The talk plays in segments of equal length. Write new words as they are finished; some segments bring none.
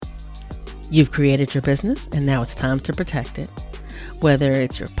You've created your business and now it's time to protect it. Whether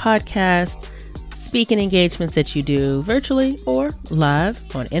it's your podcast, speaking engagements that you do virtually or live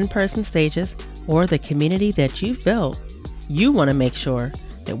on in-person stages, or the community that you've built, you want to make sure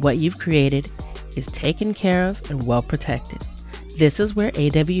that what you've created is taken care of and well protected. This is where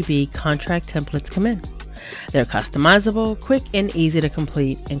AWB contract templates come in. They're customizable, quick, and easy to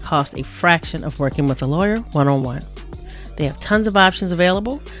complete, and cost a fraction of working with a lawyer one-on-one. They have tons of options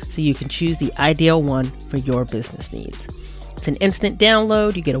available, so you can choose the ideal one for your business needs. It's an instant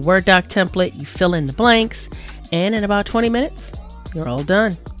download. You get a Word doc template, you fill in the blanks, and in about 20 minutes, you're all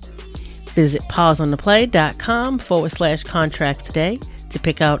done. Visit pauseontheplay.com/contracts today to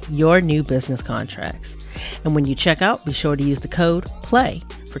pick out your new business contracts. And when you check out, be sure to use the code PLAY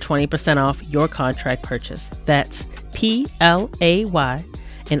for 20% off your contract purchase. That's PLAY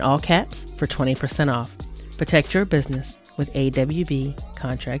in all caps for 20% off. Protect your business with AWB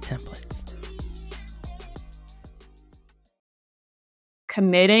contract templates.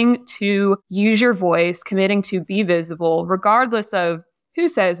 Committing to use your voice, committing to be visible, regardless of who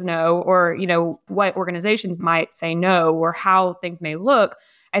says no, or, what organizations might say no, or how things may look.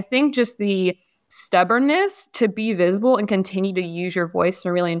 I think just the stubbornness to be visible and continue to use your voice in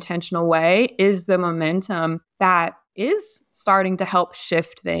a really intentional way is the momentum that is starting to help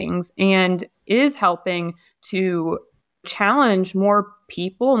shift things and is helping to challenge more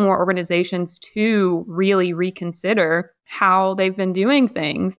people, more organizations to really reconsider how they've been doing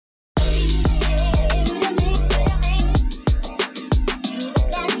things.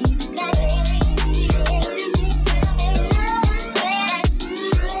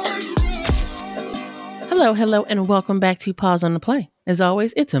 Hello, and welcome back to Pause on the Play. As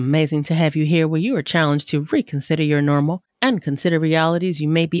always, it's amazing to have you here where you are challenged to reconsider your normal and consider realities you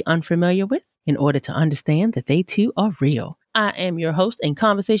may be unfamiliar with in order to understand that they too are real. I am your host and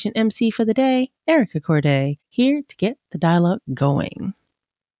conversation MC for the day, Erica Corday, here to get the dialogue going.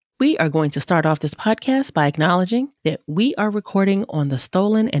 We are going to start off this podcast by acknowledging that we are recording on the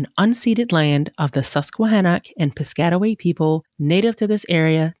stolen and unceded land of the Susquehannock and Piscataway people native to this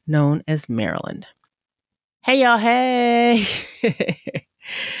area known as Maryland. Hey y'all, hey.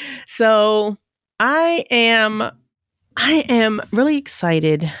 So I am really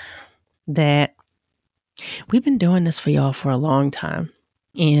excited that we've been doing this for y'all for a long time.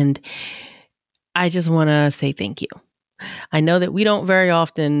 And I just want to say thank you. I know that we don't very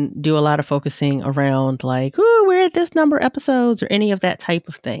often do a lot of focusing around like, oh, we're at this number of episodes or any of that type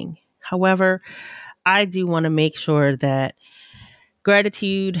of thing. However, I do want to make sure that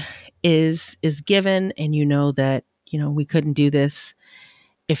gratitude is given, and that we couldn't do this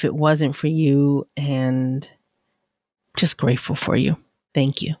if it wasn't for you, and just grateful for you.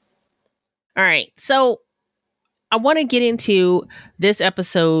 Thank you. All right, so I want to get into this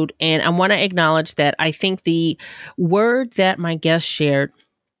episode, and I want to acknowledge that I think the word that my guest shared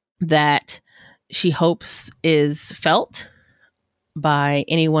that she hopes is felt by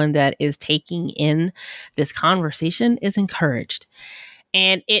anyone that is taking in this conversation is encouraged.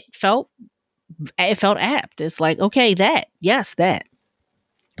 And it felt apt. It's like, okay, that.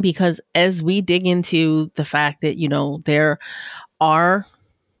 Because as we dig into the fact that, there are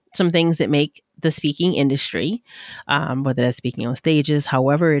some things that make the speaking industry, whether that's speaking on stages,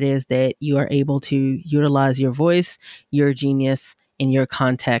 however it is that you are able to utilize your voice, your genius, and your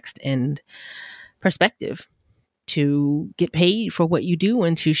context and perspective to get paid for what you do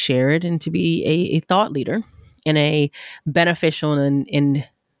and to share it and to be a thought leader in a beneficial and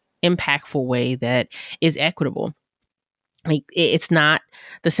impactful way that is equitable. Like, it's not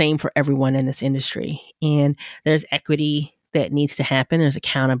the same for everyone in this industry, and there's equity that needs to happen. There's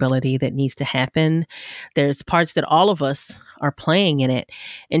accountability that needs to happen. There's parts that all of us are playing in it,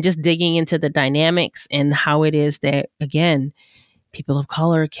 and just digging into the dynamics and how it is that, again, people of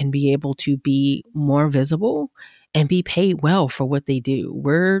color can be able to be more visible and be paid well for what they do.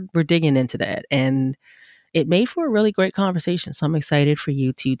 We're digging into that, and it made for a really great conversation. So I'm excited for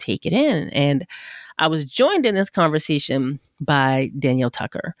you to take it in. And I was joined in this conversation by Danielle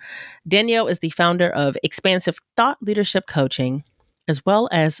Tucker. Danielle is the founder of Expansive Thought Leadership Coaching, as well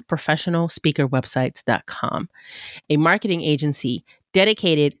as professionalspeakerwebsites.com, a marketing agency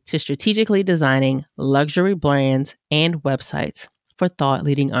dedicated to strategically designing luxury brands and websites for thought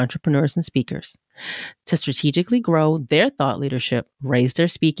leading entrepreneurs and speakers to strategically grow their thought leadership, raise their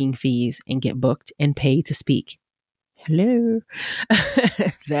speaking fees, and get booked and paid to speak. Hello.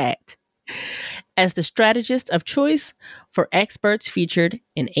 That. As the strategist of choice for experts featured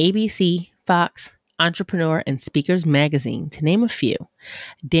in ABC, Fox, Entrepreneur, and Speakers Magazine, to name a few,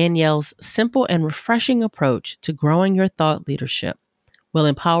 Danielle's simple and refreshing approach to growing your thought leadership will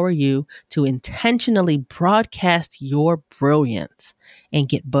empower you to intentionally broadcast your brilliance and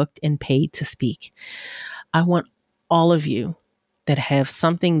get booked and paid to speak. I want all of you that have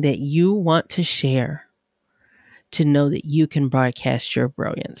something that you want to share to know that you can broadcast your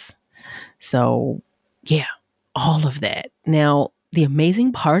brilliance. So, yeah, all of that. Now, the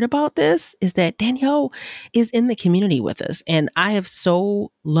amazing part about this is that Danielle is in the community with us, and I have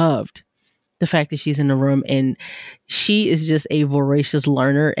so loved the fact that she's in the room, and she is just a voracious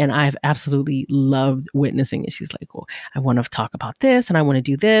learner, and I've absolutely loved witnessing it. She's like, well, I want to talk about this and I want to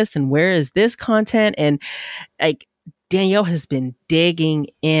do this, and where is this content? And like, Danielle has been digging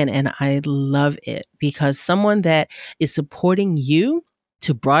in, and I love it because someone that is supporting you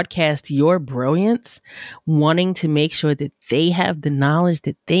to broadcast your brilliance, wanting to make sure that they have the knowledge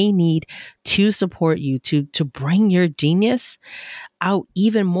that they need to support you, to bring your genius out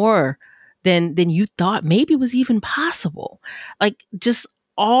even more than you thought maybe was even possible. Like, just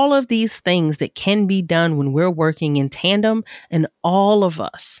all of these things that can be done when we're working in tandem, and all of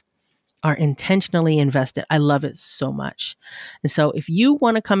us are intentionally invested. I love it so much. And so if you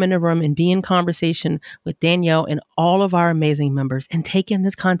want to come in the room and be in conversation with Danielle and all of our amazing members and take in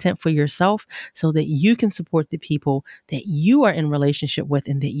this content for yourself so that you can support the people that you are in relationship with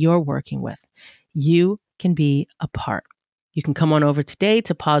and that you're working with, you can be a part. You can come on over today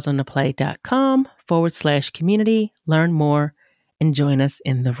to pauseontheplay.com/community, learn more, and join us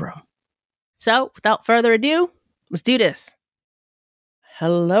in the room. So without further ado, let's do this.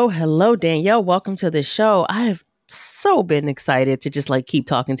 Hello, hello, Danielle. Welcome to the show. I have so been excited to just like keep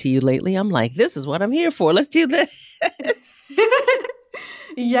talking to you lately. I'm like, this is what I'm here for. Let's do this.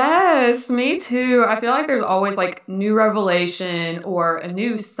 Yes, me too. I feel like there's always like new revelation or a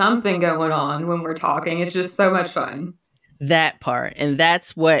new something going on when we're talking. It's just so much fun. That part. And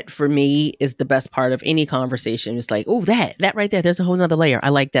that's what for me is the best part of any conversation. It's like, oh, that right there. There's a whole nother layer. I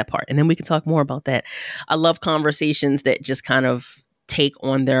like that part. And then we can talk more about that. I love conversations that just kind of take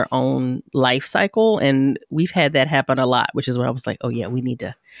on their own life cycle. And we've had that happen a lot, which is where I was like, oh yeah, we need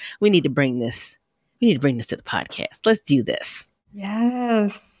to bring this. We need to bring this to the podcast. Let's do this.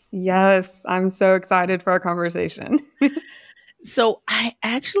 Yes, yes. I'm so excited for our conversation. So I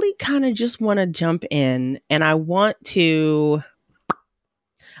actually kind of just want to jump in, and I'm going to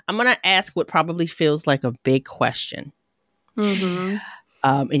ask what probably feels like a big question. Mm-hmm.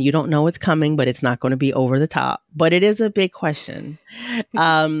 And you don't know it's coming, but it's not going to be over the top, but it is a big question.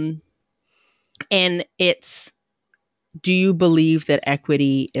 And it's, do you believe that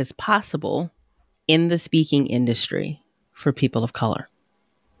equity is possible in the speaking industry for people of color?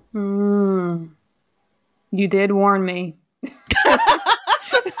 You did warn me.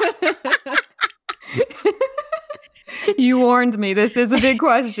 You warned me. This is a big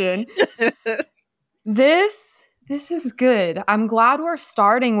question. This is good. I'm glad we're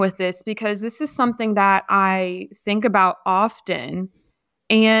starting with this because this is something that I think about often.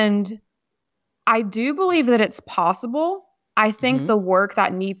 And I do believe that it's possible. I think Mm-hmm. the work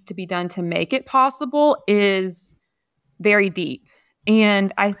that needs to be done to make it possible is very deep.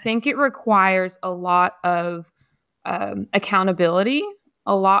 And I think it requires a lot of accountability,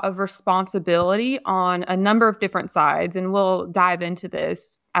 a lot of responsibility on a number of different sides. And we'll dive into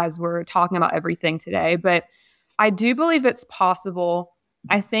this as we're talking about everything today. But I do believe it's possible.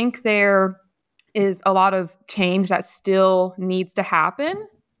 I think there is a lot of change that still needs to happen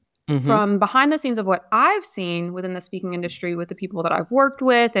Mm-hmm. from behind the scenes of what I've seen within the speaking industry with the people that I've worked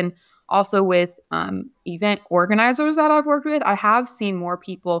with and also with event organizers that I've worked with. I have seen more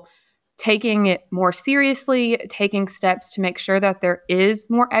people taking it more seriously, taking steps to make sure that there is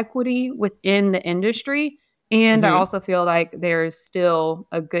more equity within the industry. And I Mm-hmm. also feel like there's still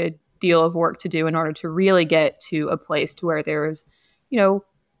a good deal of work to do in order to really get to a place to where there's, a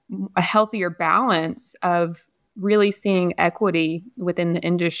healthier balance of really seeing equity within the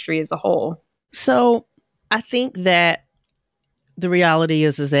industry as a whole. So I think that the reality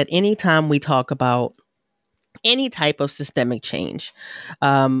is that anytime we talk about any type of systemic change,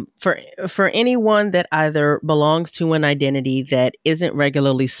 for anyone that either belongs to an identity that isn't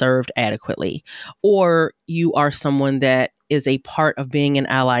regularly served adequately, or you are someone that is a part of being an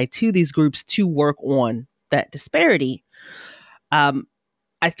ally to these groups to work on that disparity, I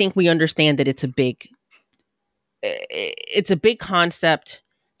think we understand that it's a big concept,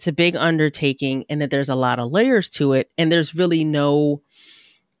 it's a big undertaking, and that there's a lot of layers to it, and there's really no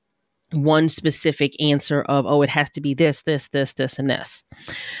one specific answer of, oh, it has to be this, this, this, this, and this.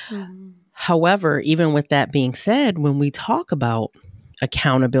 Mm-hmm. However, even with that being said, when we talk about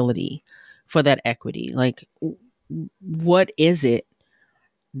accountability for that equity, like what is it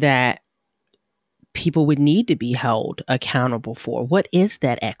that people would need to be held accountable for? What is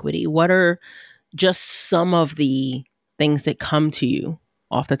that equity? What are just some of the things that come to you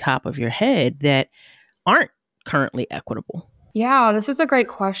off the top of your head that aren't currently equitable? Yeah, this is a great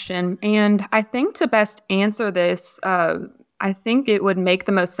question. And I think to best answer this, I think it would make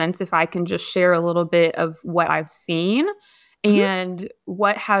the most sense if I can just share a little bit of what I've seen Mhm. and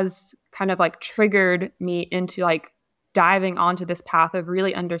what has kind of like triggered me into like diving onto this path of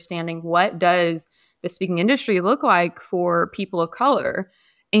really understanding what does the speaking industry look like for people of color.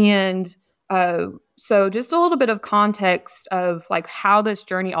 And uh, so just a little bit of context of like how this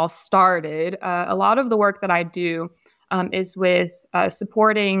journey all started. A lot of the work that I do is with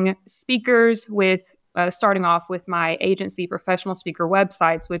supporting speakers with starting off with my agency professional speaker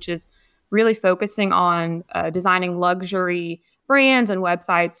websites, which is really focusing on designing luxury brands and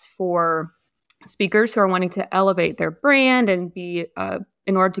websites for speakers who are wanting to elevate their brand and be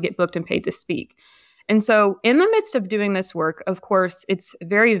in order to get booked and paid to speak. And so, in the midst of doing this work, of course, it's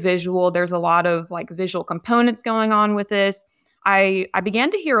very visual. There's a lot of like visual components going on with this. I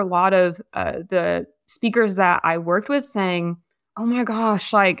began to hear a lot of the speakers that I worked with saying, "Oh my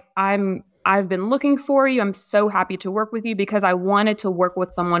gosh, like I've been looking for you. I'm so happy to work with you because I wanted to work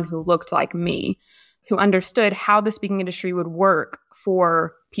with someone who looked like me, who understood how the speaking industry would work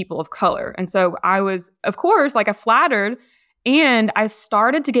for people of color." And so I was, of course, like flattered, and I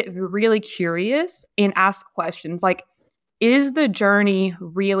started to get really curious and ask questions like, is the journey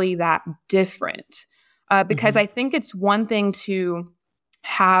really that different? Because Mhm. I think it's one thing to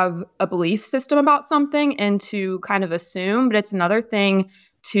have a belief system about something and to kind of assume, but it's another thing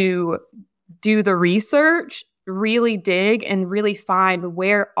to do the research, really dig and really find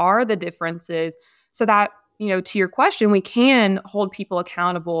where are the differences so that, to your question, we can hold people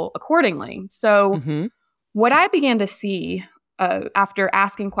accountable accordingly. So Mhm. what I began to see after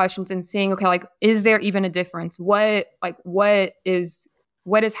asking questions and seeing, okay, like, is there even a difference? What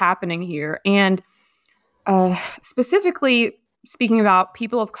is happening here? And specifically speaking about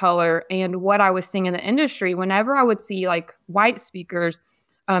people of color and what I was seeing in the industry, whenever I would see like white speakers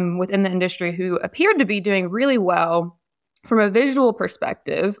within the industry who appeared to be doing really well from a visual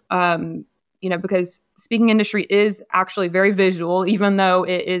perspective, because speaking industry is actually very visual, even though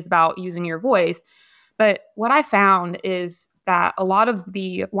it is about using your voice. But what I found is that a lot of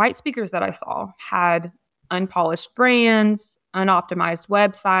the white speakers that I saw had unpolished brands, unoptimized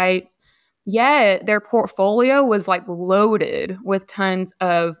websites, yet their portfolio was like loaded with tons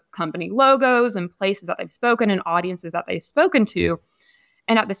of company logos and places that they've spoken and audiences that they've spoken to.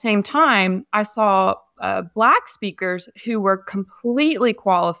 And at the same time, I saw Black speakers who were completely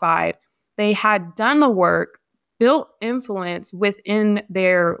qualified. They had done the work, built influence within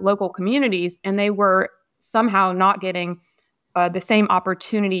their local communities, and they were somehow not getting the same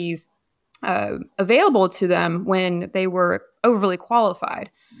opportunities available to them when they were overly qualified.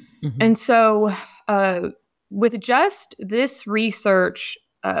 Mhm. And so, uh, with just this research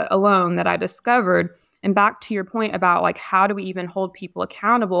alone that I discovered, and back to your point about like how do we even hold people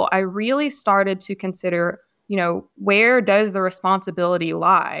accountable, I really started to consider, where does the responsibility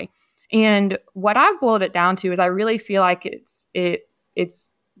lie? And what I've boiled it down to is I really feel like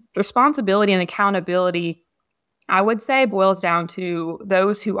it's responsibility and accountability. I would say boils down to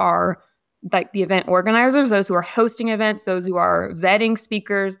those who are like the event organizers, those who are hosting events, those who are vetting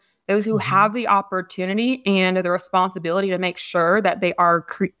speakers, those who Mhm. have the opportunity and the responsibility to make sure that they are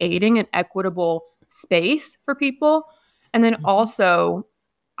creating an equitable space for people. And then Mhm. also,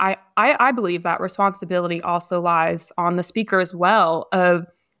 I believe that responsibility also lies on the speaker as well of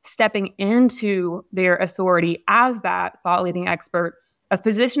stepping into their authority as that thought leading expert, of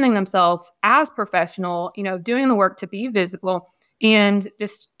positioning themselves as professional, doing the work to be visible and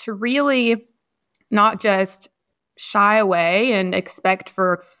just to really not just shy away and expect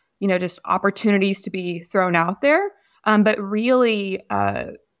for, just opportunities to be thrown out there, but really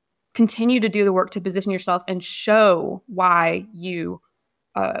continue to do the work to position yourself and show why you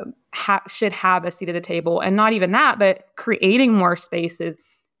should have a seat at the table. And not even that, but creating more spaces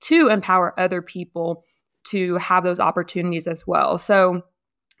to empower other people to have those opportunities as well. So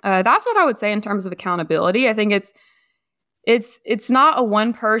that's what I would say in terms of accountability. I think it's not a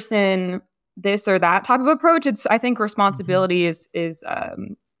one person this or that type of approach. It's I think Mhm. responsibility is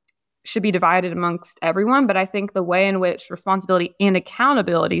should be divided amongst everyone, but I think the way in which responsibility and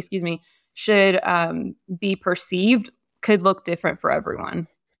accountability, excuse me, should be perceived could look different for everyone.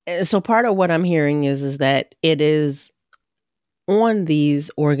 So part of what I'm hearing is that it is on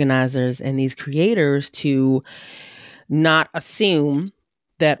these organizers and these creators to not assume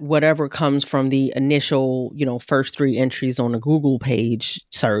that whatever comes from the initial, first three entries on a Google page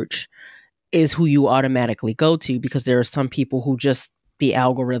search is who you automatically go to, because there are some people who just the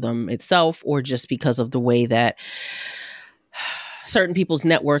algorithm itself, or just because of the way that certain people's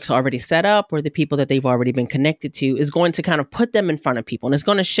networks are already set up, or the people that they've already been connected to, is going to kind of put them in front of people. And it's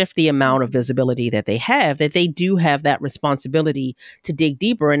going to shift the amount of visibility that they have, that they do have that responsibility to dig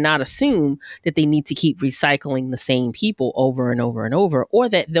deeper and not assume that they need to keep recycling the same people over and over and over, or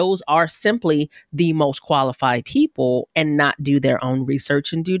that those are simply the most qualified people, and not do their own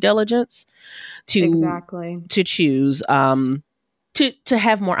research and due diligence to Exactly. choose to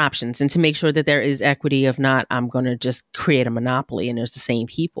have more options, and to make sure that there is equity. If not, I'm going to just create a monopoly and there's the same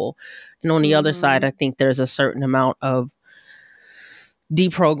people. And on the other side, Mm-hmm. I think there's a certain amount of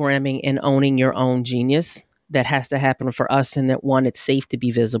deprogramming and owning your own genius that has to happen for us. And that, one, it's safe to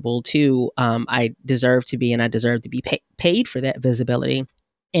be visible. Two, I deserve to be, and I deserve to be paid for that visibility.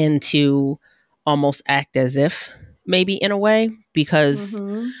 And to almost act as if, maybe in a way, because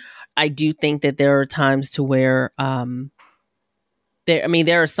Mm-hmm. I do think that there are times to where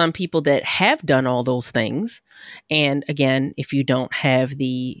there are some people that have done all those things. And again, if you don't have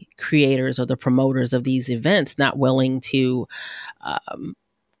the creators or the promoters of these events not willing to um,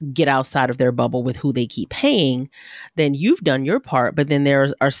 get outside of their bubble with who they keep paying, then you've done your part. But then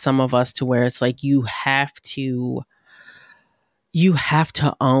there are some of us to where it's like you have to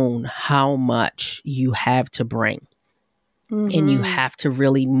own how much you have to bring. And you Mm-hmm. have to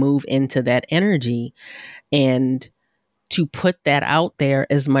really move into that energy, and to put that out there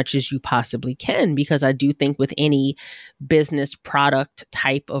as much as you possibly can. Because I do think with any business product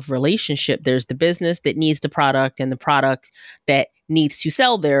type of relationship, there's the business that needs the product, and the product that needs to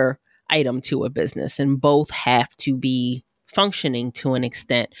sell their item to a business. And both have to be functioning to an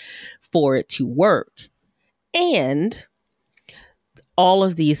extent for it to work. And all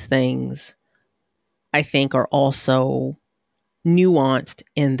of these things, I think, are also nuanced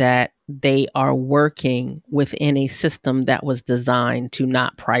in that they are working within a system that was designed to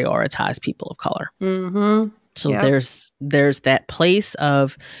not prioritize people of color. Mm-hmm. So Yep. there's that place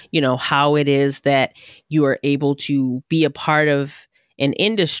of, how it is that you are able to be a part of an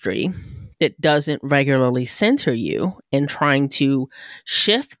industry that doesn't regularly center you, and trying to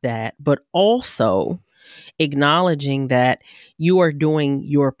shift that, but also acknowledging that you are doing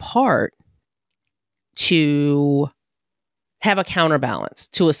your part to have a counterbalance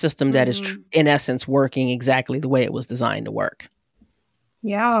to a system that is, Mm-hmm. in essence, working exactly the way it was designed to work.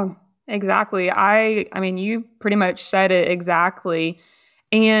 Yeah, exactly. I mean, you pretty much said it exactly.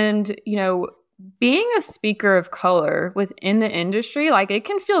 And, being a speaker of color within the industry, like it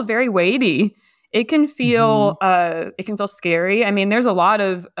can feel very weighty. Mm-hmm. It can feel scary. I mean, there's a lot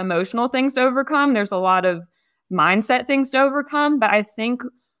of emotional things to overcome. There's a lot of mindset things to overcome, but I think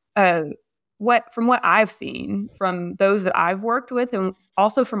uh what I've seen from those that I've worked with, and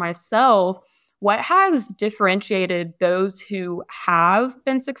also for myself, what has differentiated those who have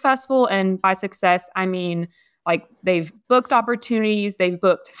been successful, and by success, I mean like they've booked opportunities, they've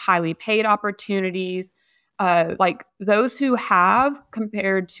booked highly paid opportunities, like those who have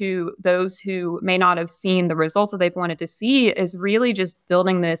compared to those who may not have seen the results that they've wanted to see, is really just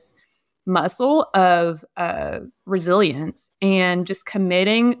building this muscle of resilience, and just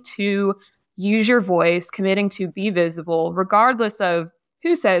committing to use your voice, committing to be visible, regardless of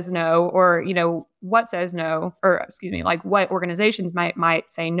who says no, or what says no, or excuse me, like what organizations might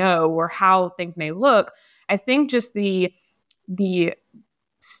say no, or how things may look. I think just the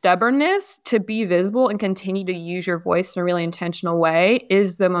stubbornness to be visible and continue to use your voice in a really intentional way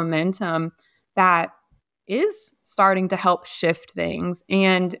is the momentum that is starting to help shift things,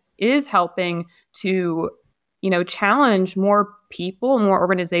 and is helping to challenge more people, more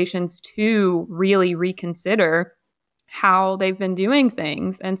organizations to really reconsider how they've been doing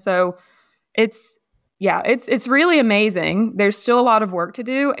things. And so it's yeah, it's really amazing. There's still a lot of work to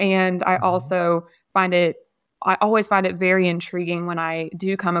do, and find it I always find it very intriguing when I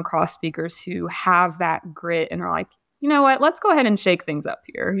do come across speakers who have that grit and are like, you know what, let's go ahead and shake things up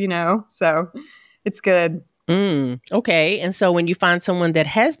here. So it's good. Okay. And so when you find someone that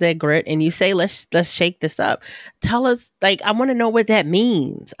has that grit and you say, let's shake this up, tell us, like, I want to know what that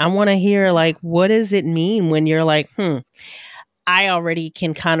means. I want to hear, like, what does it mean when you're like, I already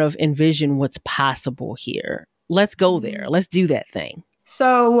can kind of envision what's possible here. Let's go there. Let's do that thing.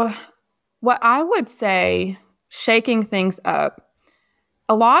 So, what I would say, shaking things up,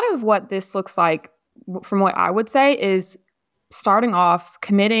 a lot of what this looks like, from what I would say, is starting off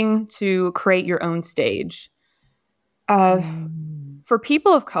committing to create your own stage. Uh, Mm. for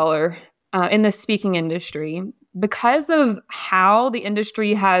people of color in the speaking industry, because of how the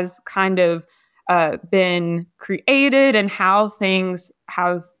industry has kind of been created, and how things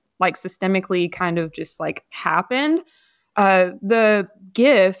have like systemically kind of just like happened. The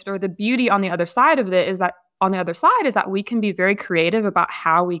gift or the beauty on the other side of it is that we can be very creative about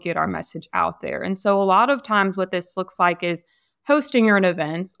how we get our message out there. And so a lot of times what this looks like is hosting your own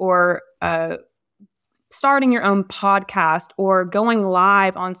events or starting your own podcast or going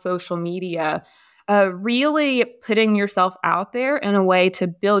live on social media, really putting yourself out there in a way to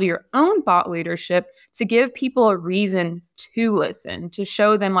build your own thought leadership, to give people a reason to listen, to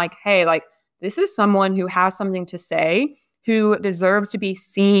show them like, hey, like this is someone who has something to say, who deserves to be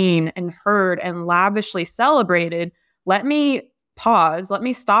seen and heard and lavishly celebrated. Let me pause, let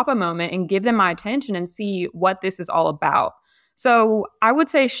me stop a moment and give them my attention and see what this is all about. So I would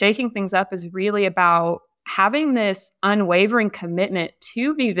say shaking things up is really about having this unwavering commitment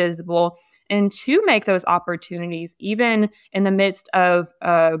to be visible and to make those opportunities, even in the midst of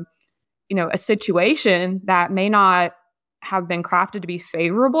a situation that may not have been crafted to be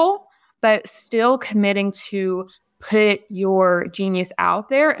favorable, but still committing to put your genius out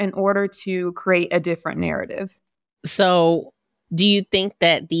there in order to create a different narrative. So, do you think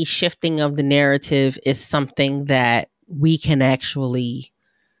that the shifting of the narrative is something that we can actually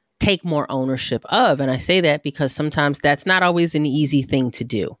take more ownership of? And I say that because sometimes that's not always an easy thing to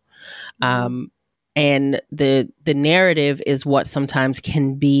do. And the narrative is what sometimes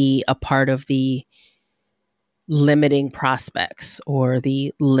can be a part of the limiting prospects or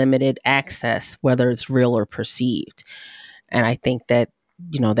the limited access, whether it's real or perceived. And I think that,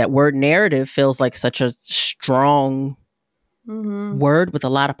 that word narrative feels like such a strong word with a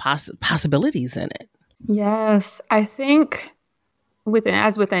lot of possibilities in it. Yes. I think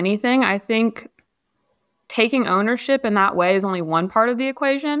as with anything, I think taking ownership in that way is only one part of the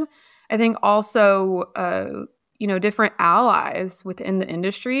equation. I think also, different allies within the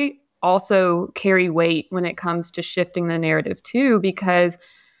industry also carry weight when it comes to shifting the narrative too, because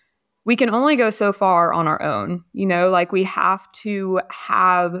we can only go so far on our own. Like we have to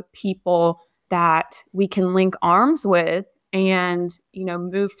have people that we can link arms with and,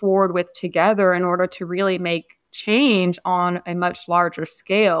 move forward with together in order to really make change on a much larger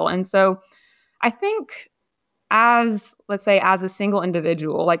scale. And so I think let's say as a single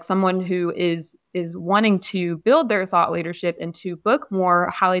individual, like someone who is wanting to build their thought leadership and to book more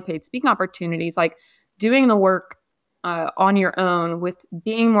highly paid speaking opportunities, like doing the work on your own with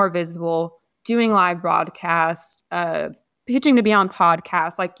being more visible, doing live broadcasts, pitching to be on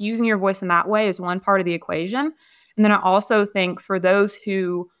podcasts, like using your voice in that way is one part of the equation. And then I also think for those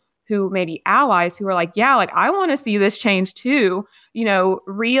who may be allies who are like, yeah, like I want to see this change too,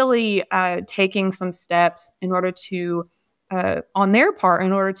 really taking some steps in order to, on their part,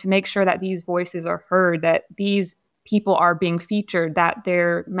 in order to make sure that these voices are heard, that these people are being featured, that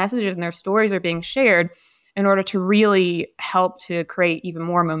their messages and their stories are being shared in order to really help to create even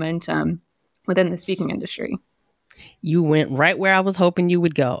more momentum within the speaking industry. You went right where I was hoping you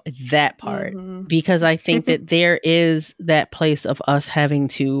would go, that part, because I think that there is that place of us having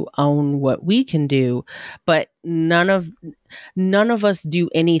to own what we can do, but none of us do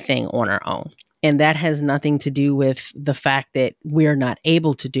anything on our own. And that has nothing to do with the fact that we're not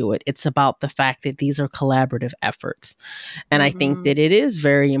able to do it. It's about the fact that these are collaborative efforts. And I think that it is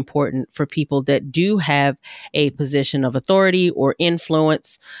very important for people that do have a position of authority or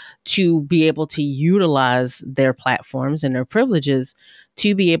influence to be able to utilize their platforms and their privileges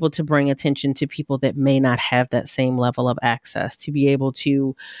to be able to bring attention to people that may not have that same level of access, to be able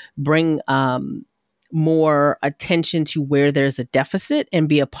to bring more attention to where there's a deficit and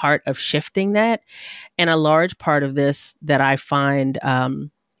be a part of shifting that. And a large part of this that I find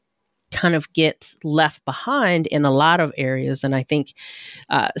kind of gets left behind in a lot of areas, and I think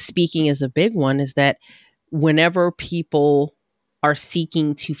speaking is a big one, is that whenever people are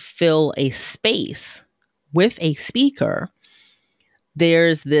seeking to fill a space with a speaker,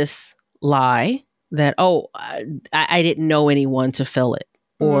 there's this lie that, I didn't know anyone to fill it.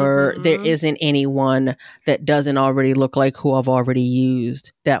 Or there isn't anyone that doesn't already look like who I've already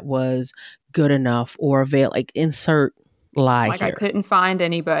used that was good enough or like insert lie like here. I couldn't find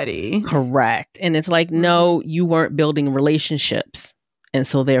anybody. Correct. And it's like, no, you weren't building relationships. And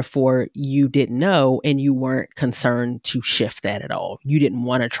so therefore you didn't know, and you weren't concerned to shift that at all. You didn't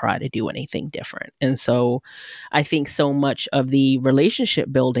want to try to do anything different. And so I think so much of the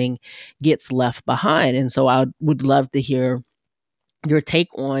relationship building gets left behind. And so I would love to hear your take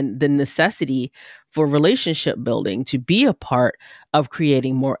on the necessity for relationship building to be a part of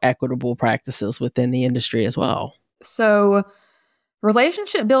creating more equitable practices within the industry as well. So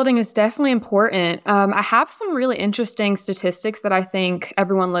Relationship building is definitely important. I have some really interesting statistics that I think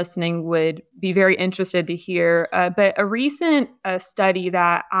everyone listening would be very interested to hear. But a recent study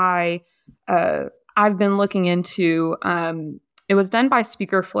that I've been looking into, it was done by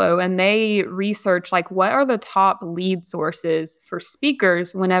SpeakerFlow, and they researched like what are the top lead sources for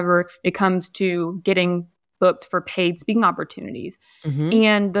speakers whenever it comes to getting booked for paid speaking opportunities. Mm-hmm.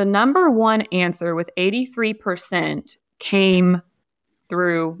 And the number one answer with 83% came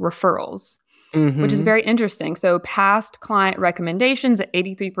through referrals, which is Mm-hmm. very interesting. So past client recommendations at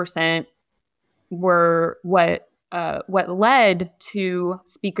 83% were what led to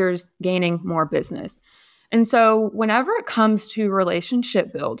speakers gaining more business. And so whenever it comes to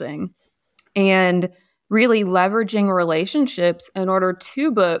relationship building and really leveraging relationships in order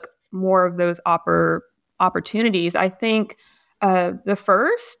to book more of those opportunities, I think the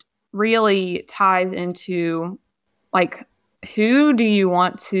first really ties into like who do you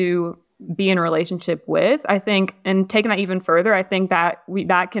want to be in a relationship with? I think, and taking that even further, I think that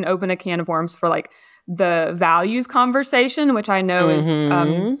that can open a can of worms for like the values conversation, which I know is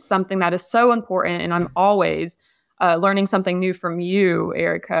Mm-hmm. something that is so important. And I'm always learning something new from you,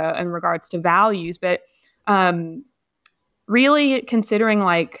 Erica, in regards to values. But um, really considering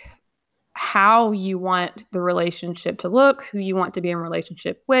like how you want the relationship to look, who you want to be in a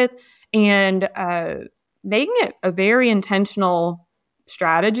relationship with, and making it a very intentional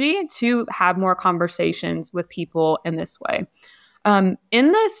strategy to have more conversations with people in this way. In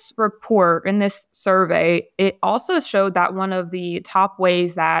this report, in this survey, it also showed that one of the top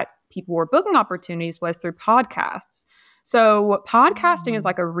ways that people were booking opportunities was through podcasts. So podcasting is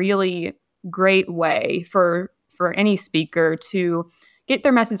like a really great way for any speaker to get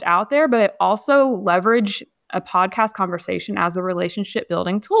their message out there, but also leverage a podcast conversation as a relationship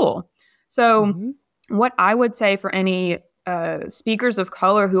building tool. So, Mm-hmm. what I would say for any speakers of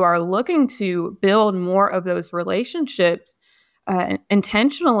color who are looking to build more of those relationships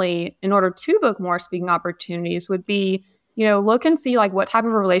intentionally in order to book more speaking opportunities would be, look and see like what type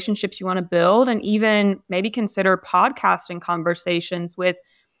of relationships you want to build, and even maybe consider podcasting conversations with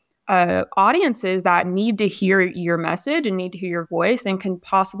audiences that need to hear your message and need to hear your voice and can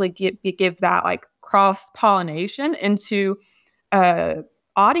possibly give that like cross pollination into uh,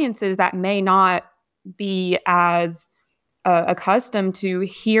 audiences that may not be as accustomed to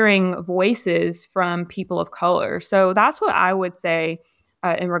hearing voices from people of color. So that's what I would say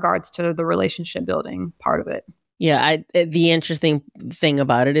in regards to the relationship building part of it. Yeah, the interesting thing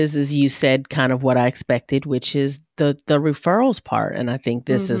about it is you said kind of what I expected, which is the referrals part, and I think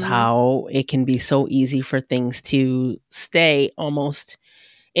this is Mm-hmm. how it can be so easy for things to stay almost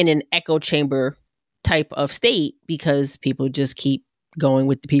in an echo chamber type of state because people just keep going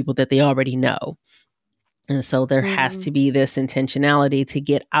with the people that they already know. And so there has Mm-hmm. to be this intentionality to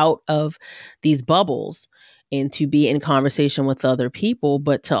get out of these bubbles and to be in conversation with other people,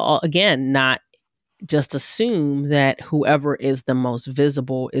 but to, again, not just assume that whoever is the most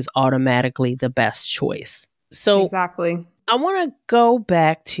visible is automatically the best choice. So Exactly. I want to go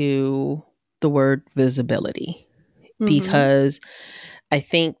back to the word visibility Mm-hmm. because I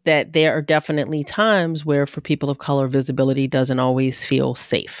think that there are definitely times where for people of color, visibility doesn't always feel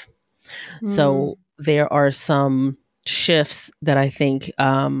safe. Mm. So there are some shifts that I think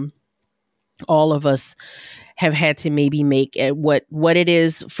all of us have had to maybe make at what it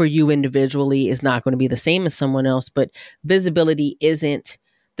is for you individually is not going to be the same as someone else, but visibility isn't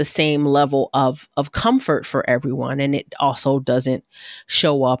the same level of comfort for everyone, and it also doesn't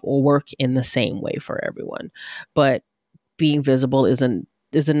show up or work in the same way for everyone. But being visible is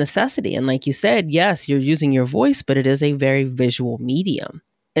a necessity, and like you said, yes, you're using your voice, but it is a very visual medium.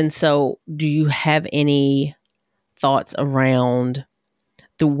 And so do you have any thoughts around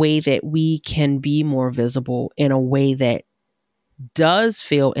the way that we can be more visible in a way that does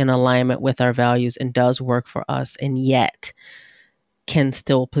feel in alignment with our values and does work for us, and yet can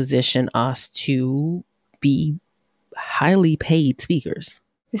still position us to be highly paid speakers?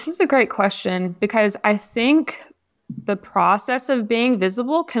 This is a great question because I think the process of being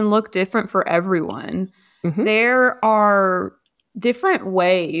visible can look different for everyone. Mm-hmm. There are different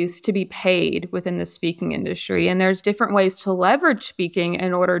ways to be paid within the speaking industry, and there's different ways to leverage speaking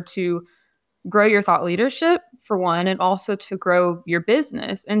in order to grow your thought leadership, for one, and also to grow your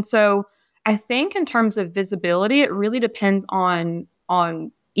business. And so I think in terms of visibility, it really depends on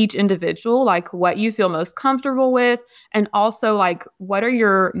each individual, like what you feel most comfortable with, and also like what are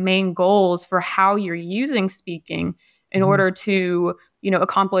your main goals for how you're using speaking in Mm-hmm. order to,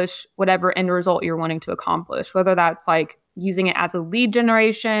 accomplish whatever end result you're wanting to accomplish, whether that's like using it as a lead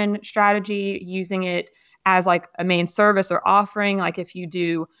generation strategy, using it as like a main service or offering. Like if you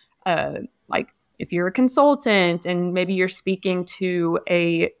do, like if you're a consultant and maybe you're speaking to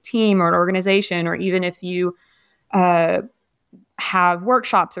a team or an organization, or even if you uh, have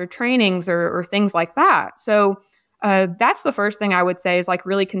workshops or trainings or things like that. So that's the first thing I would say is like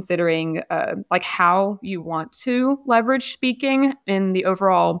really considering like how you want to leverage speaking in the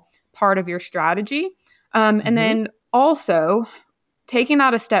overall part of your strategy. And Mm-hmm. then also taking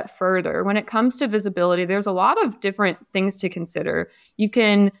that a step further, when it comes to visibility, there's a lot of different things to consider. You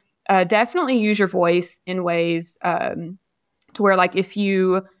can definitely use your voice in ways to where, like, if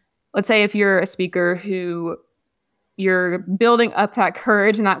you, let's say, if you're a speaker who you're building up that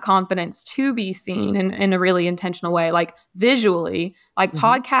courage and that confidence to be seen in a really intentional way, like visually, like Mm-hmm.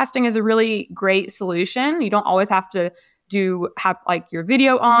 podcasting is a really great solution. You don't always have to have like your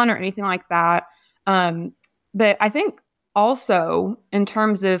video on or anything like that. But I think also in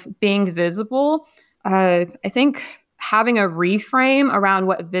terms of being visible, I think having a reframe around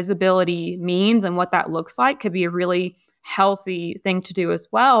what visibility means and what that looks like could be a really healthy thing to do as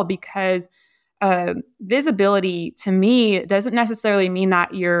well, because visibility to me doesn't necessarily mean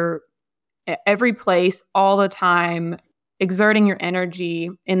that you're at every place all the time exerting your energy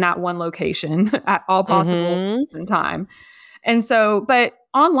in that one location at all possible Mm-hmm. in time. And so, but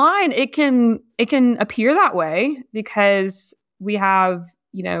online it can appear that way because we have,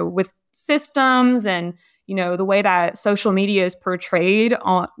 with systems and the way that social media is portrayed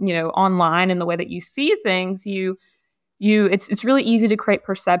on, online, and the way that you see things, it's really easy to create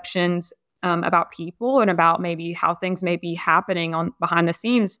perceptions about people and about maybe how things may be happening on behind the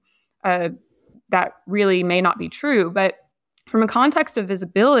scenes uh, that really may not be true. But from a context of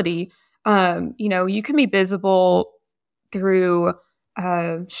visibility, you can be visible through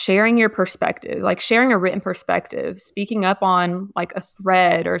sharing your perspective, like sharing a written perspective, speaking up on like a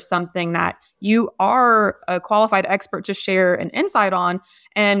thread or something that you are a qualified expert to share an insight on,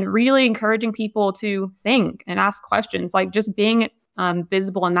 and really encouraging people to think and ask questions, like just being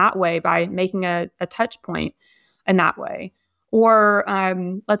visible in that way by making a touch point in that way. Or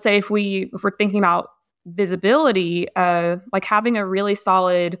let's say if we're thinking about visibility, like having a really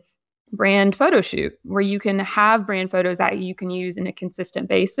solid brand photo shoot where you can have brand photos that you can use in a consistent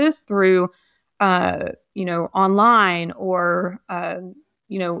basis through online, or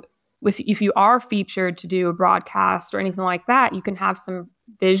if you are featured to do a broadcast or anything like that, you can have some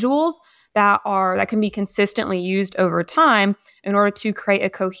visuals that can be consistently used over time in order to create a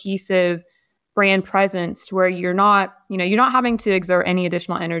cohesive brand presence to where you're not having to exert any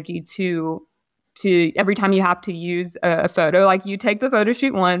additional energy to every time you have to use a photo. Like, you take the photo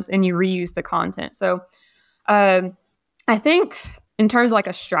shoot once and you reuse the content. So I think in terms of like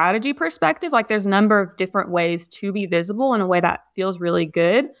a strategy perspective, like there's a number of different ways to be visible in a way that feels really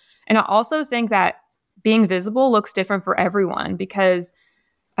good. And I also think that being visible looks different for everyone, because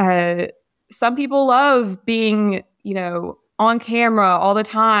uh, some people love being, on camera all the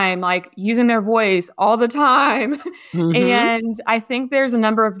time, like using their voice all the time. Mm-hmm. And I think there's a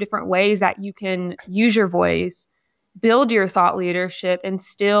number of different ways that you can use your voice, build your thought leadership, and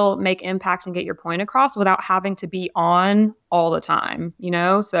still make impact and get your point across without having to be on all the time.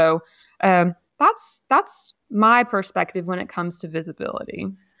 So that's my perspective when it comes to visibility.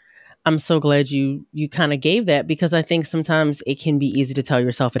 I'm so glad you kind of gave that, because I think sometimes it can be easy to tell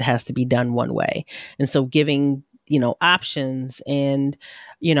yourself it has to be done one way. And so giving, options, and,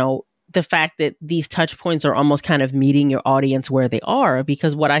 the fact that these touch points are almost kind of meeting your audience where they are,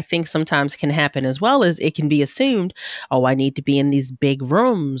 because what I think sometimes can happen as well is it can be assumed, oh, I need to be in these big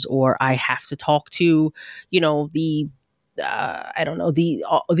rooms, or I have to talk to, the I don't know,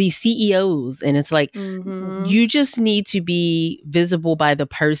 the CEOs, and it's like, Mm-hmm. you just need to be visible by the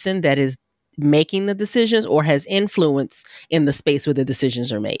person that is making the decisions or has influence in the space where the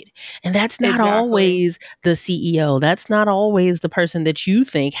decisions are made. And that's not Exactly. always the CEO. That's not always the person that you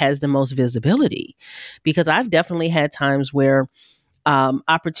think has the most visibility. Because I've definitely had times where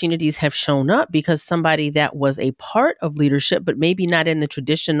opportunities have shown up because somebody that was a part of leadership, but maybe not in the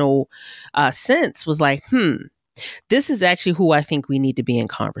traditional sense, was like, this is actually who I think we need to be in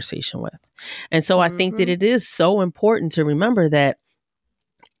conversation with. And so I think that Mm-hmm. it is so important to remember that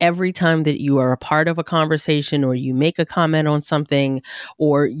every time that you are a part of a conversation, or you make a comment on something,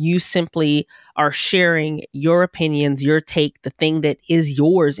 or you simply are sharing your opinions, your take, the thing that is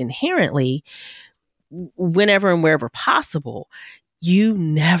yours inherently, whenever and wherever possible, you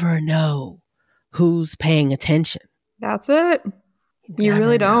never know who's paying attention. That's it. You You never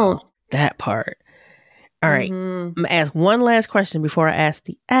really know don't. that part. All right. Mm-hmm. I'm gonna ask one last question before I ask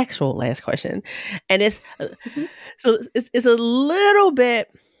the actual last question, and it's a little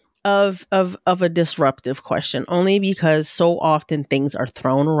bit of a disruptive question, only because so often things are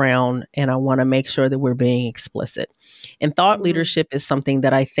thrown around, and I want to make sure that we're being explicit. And thought Mm-hmm. leadership is something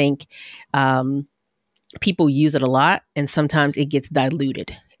that I think people use it a lot, and sometimes it gets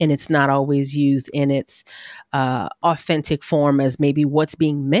diluted. And it's not always used in its authentic form as maybe what's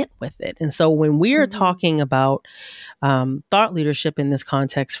being meant with it. And so when we're Mm-hmm. talking about thought leadership in this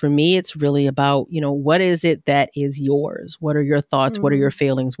context, for me, it's really about, what is it that is yours? What are your thoughts? What are your Mm-hmm.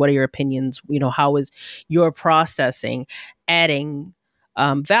 feelings? What are your opinions? How is your processing adding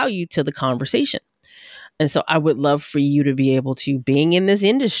value to the conversation? And so I would love for you to be able to, being in this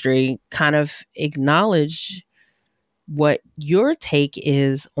industry, kind of acknowledge what your take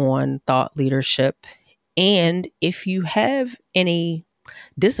is on thought leadership. And if you have any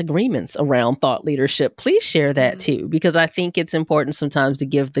disagreements around thought leadership, please share that Mm-hmm. too, because I think it's important sometimes to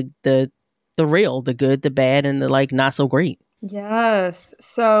give the real, the good, the bad, and the like not so great. Yes.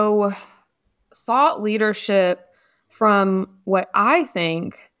 So, thought leadership, from what I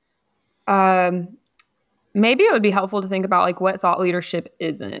think, um, maybe it would be helpful to think about like what thought leadership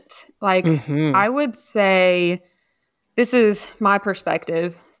isn't. Like, Mm-hmm. I would say, this is my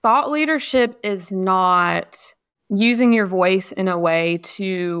perspective. Thought leadership is not using your voice in a way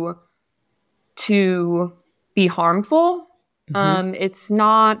to be harmful. Mm-hmm. It's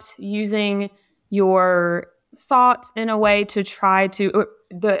not using your thoughts in a way to try to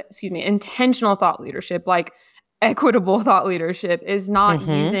intentional thought leadership, like equitable thought leadership, is not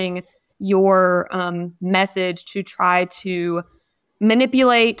Mm-hmm. using your message to try to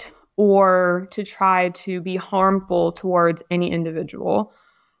manipulate or to try to be harmful towards any individual.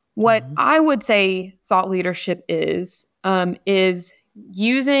 What Mm-hmm. I would say thought leadership is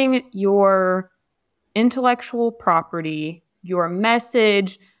using your intellectual property, your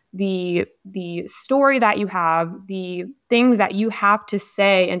message, the story that you have, the things that you have to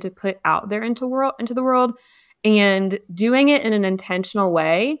say and to put out there into the world, and doing it in an intentional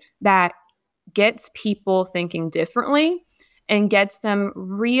way that gets people thinking differently and gets them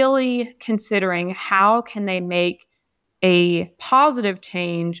really considering how can they make a positive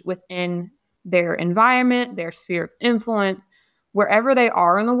change within their environment, their sphere of influence, wherever they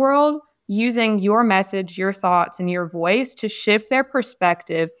are in the world, using your message, your thoughts, and your voice to shift their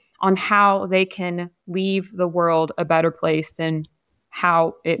perspective on how they can leave the world a better place than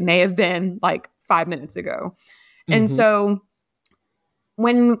how it may have been like 5 minutes ago. And Mm-hmm. so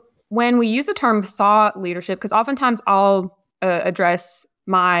when when we use the term thought leadership, because oftentimes I'll address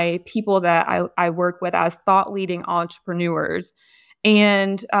my people that I work with as thought leading entrepreneurs,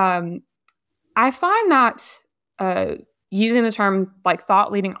 and I find that uh, using the term like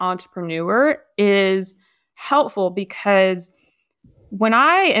thought leading entrepreneur is helpful because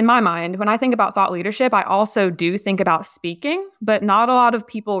in my mind, when I think about thought leadership, I also do think about speaking, but not a lot of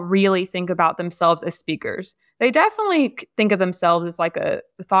people really think about themselves as speakers. They definitely think of themselves as like a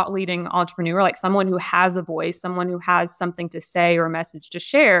thought leading entrepreneur, like someone who has a voice, someone who has something to say or a message to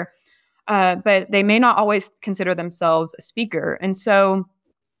share. But they may not always consider themselves a speaker. And so,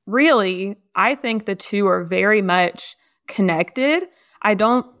 really, I think the two are very much connected. I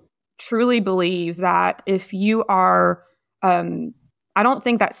don't truly believe that if you are, I don't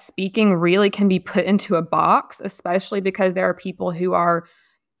think that speaking really can be put into a box, especially because there are people who are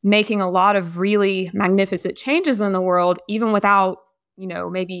making a lot of really magnificent changes in the world, even without,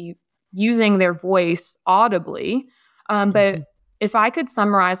 maybe using their voice audibly. But Mm-hmm. if I could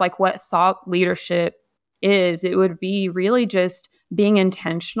summarize like what thought leadership is, it would be really just being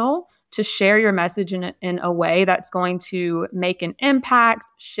intentional to share your message in a way that's going to make an impact,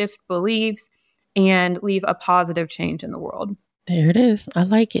 shift beliefs, and leave a positive change in the world. There it is. I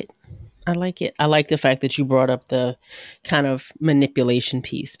like it. I like it. I like the fact that you brought up the kind of manipulation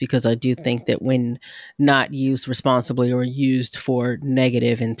piece, because I do think that when not used responsibly or used for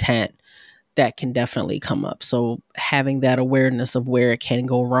negative intent, that can definitely come up. So having that awareness of where it can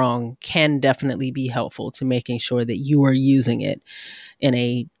go wrong can definitely be helpful to making sure that you are using it in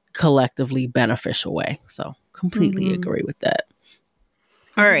a collectively beneficial way. So completely Mm-hmm. agree with that.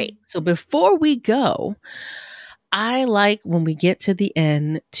 All right. So before we go, I like when we get to the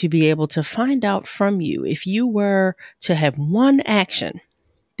end to be able to find out from you, if you were to have one action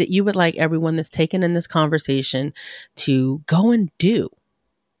that you would like everyone that's taken in this conversation to go and do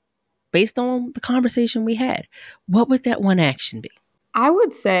based on the conversation we had, what would that one action be? I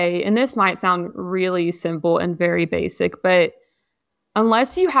would say, and this might sound really simple and very basic, but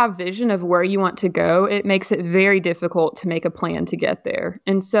unless you have vision of where you want to go, it makes it very difficult to make a plan to get there.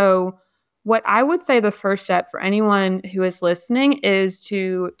 And so what I would say the first step for anyone who is listening is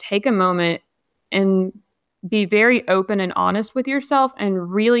to take a moment and be very open and honest with yourself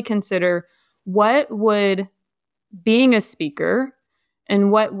and really consider what would being a speaker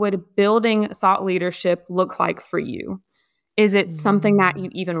and what would building thought leadership look like for you. Is it something that you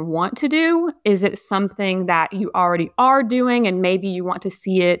even want to do? Is it something that you already are doing and maybe you want to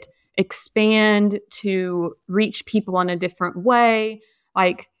see it expand to reach people in a different way?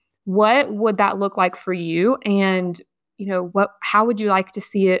 Like, what would that look like for you? And, how would you like to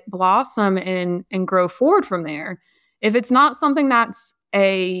see it blossom and grow forward from there? If it's not something that's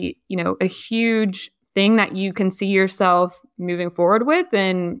a huge thing that you can see yourself moving forward with,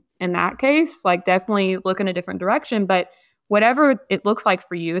 then in that case, like definitely look in a different direction. But whatever it looks like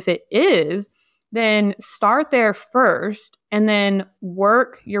for you, if it is, then start there first and then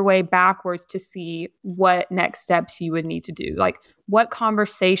work your way backwards to see what next steps you would need to do. Like, what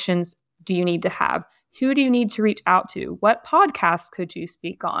conversations do you need to have? Who do you need to reach out to? What podcasts could you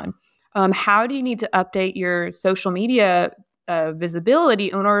speak on? How do you need to update your social media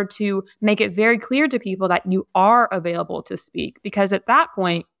visibility in order to make it very clear to people that you are available to speak? Because at that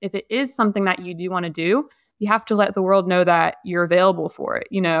point, if it is something that you do want to do, you have to let the world know that you're available for it.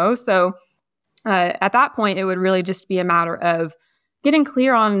 So at that point, it would really just be a matter of getting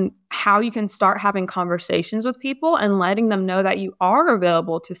clear on how you can start having conversations with people and letting them know that you are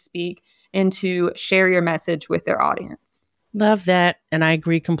available to speak and to share your message with their audience. Love that. And I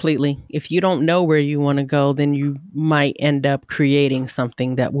agree completely. If you don't know where you want to go, then you might end up creating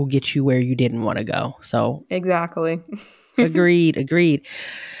something that will get you where you didn't want to go. So exactly. Agreed.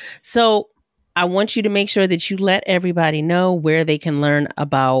 So I want you to make sure that you let everybody know where they can learn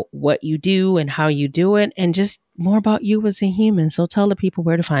about what you do and how you do it and just more about you as a human. So tell the people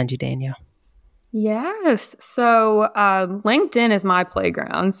where to find you, Danielle. Yes. So LinkedIn is my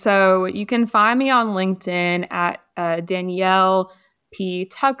playground. So you can find me on LinkedIn at Danielle P.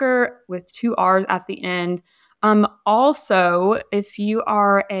 Tucker with 2 R's at the end. Also, if you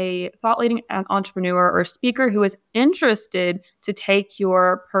are a thought leading entrepreneur or speaker who is interested to take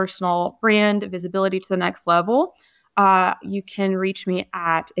your personal brand visibility to the next level, you can reach me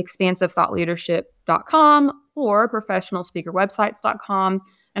at expansivethought.leadership.com or professionalspeakerwebsites.com.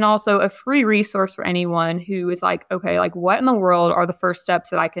 And also a free resource for anyone who is like, okay, like what in the world are the first steps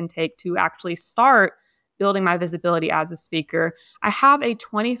that I can take to actually start building my visibility as a speaker? I have a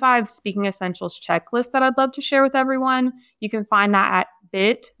 25 speaking essentials checklist that I'd love to share with everyone. You can find that at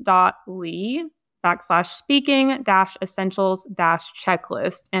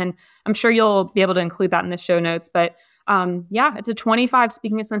bit.ly/speaking-essentials-checklist. And I'm sure you'll be able to include that in the show notes. But it's a 25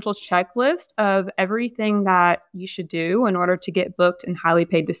 speaking essentials checklist of everything that you should do in order to get booked and highly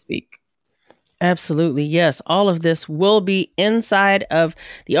paid to speak. Absolutely. Yes. All of this will be inside of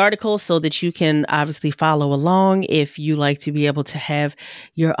the article so that you can obviously follow along if you like to be able to have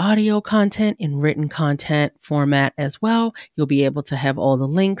your audio content in written content format as well. You'll be able to have all the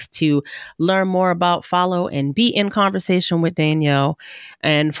links to learn more about, follow, and be in conversation with Danielle,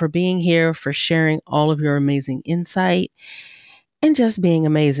 and for being here, for sharing all of your amazing insight and just being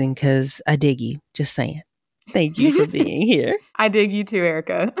amazing, because I dig you. Just saying. Thank you for being here. I dig you too,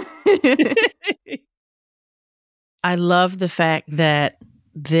 Erica. I love the fact that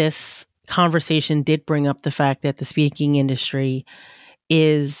this conversation did bring up the fact that the speaking industry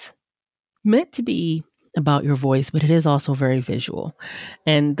is meant to be about your voice, but it is also very visual.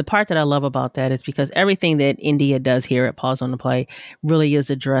 And the part that I love about that is because everything that India does here at Pause on the Play really is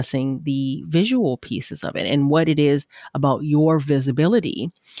addressing the visual pieces of it and what it is about your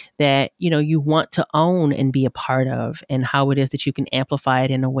visibility that, you want to own and be a part of, and how it is that you can amplify it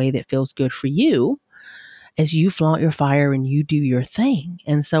in a way that feels good for you as you flaunt your fire and you do your thing.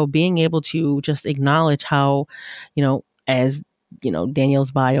 And so being able to just acknowledge how, as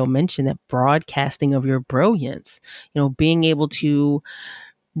Danielle's bio mentioned, that broadcasting of your brilliance, being able to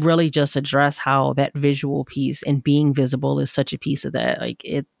really just address how that visual piece and being visible is such a piece of that. Like,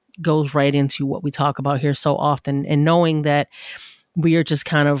 it goes right into what we talk about here so often, and knowing that we are just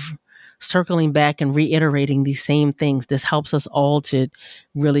kind of circling back and reiterating these same things. This helps us all to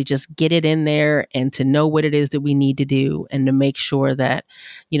really just get it in there and to know what it is that we need to do, and to make sure that,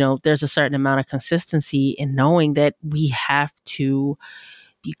 there's a certain amount of consistency in knowing that we have to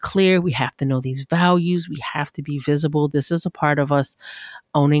be clear. We have to know these values. We have to be visible. This is a part of us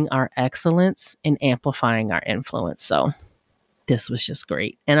owning our excellence and amplifying our influence. So this was just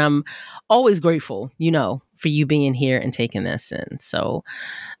great. And I'm always grateful, for you being here and taking this in. So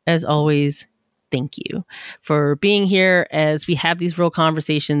as always, thank you for being here as we have these real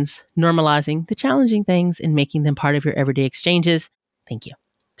conversations, normalizing the challenging things and making them part of your everyday exchanges. Thank you.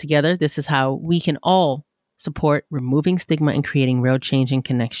 Together, this is how we can all support removing stigma and creating real change and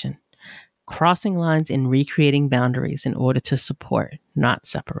connection, crossing lines and recreating boundaries in order to support, not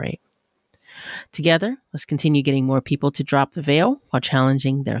separate. Together, let's continue getting more people to drop the veil while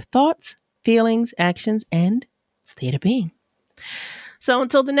challenging their thoughts, feelings, actions, and state of being. So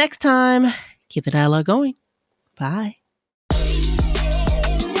until the next time, keep the dialogue going. Bye.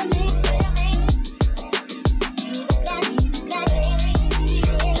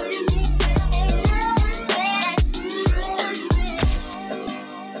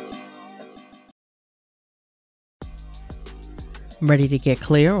 Ready to get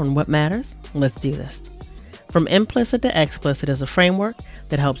clear on what matters? Let's do this. From implicit to explicit is a framework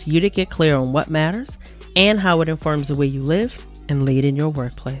that helps you to get clear on what matters and how it informs the way you live and lead in your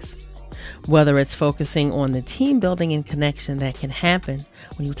workplace. Whether it's focusing on the team building and connection that can happen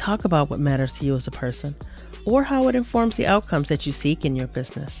when you talk about what matters to you as a person, or how it informs the outcomes that you seek in your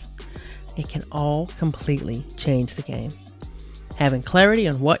business, it can all completely change the game. Having clarity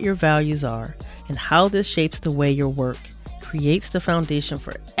on what your values are and how this shapes the way your work creates the foundation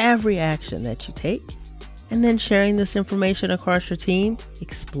for every action that you take, and then sharing this information across your team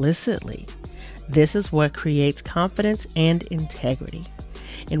explicitly. This is what creates confidence and integrity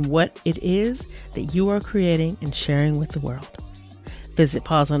in what it is that you are creating and sharing with the world. Visit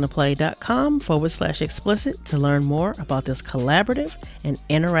pauseontheplay.com/explicit to learn more about this collaborative and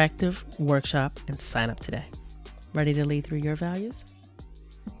interactive workshop and sign up today. Ready to lead through your values?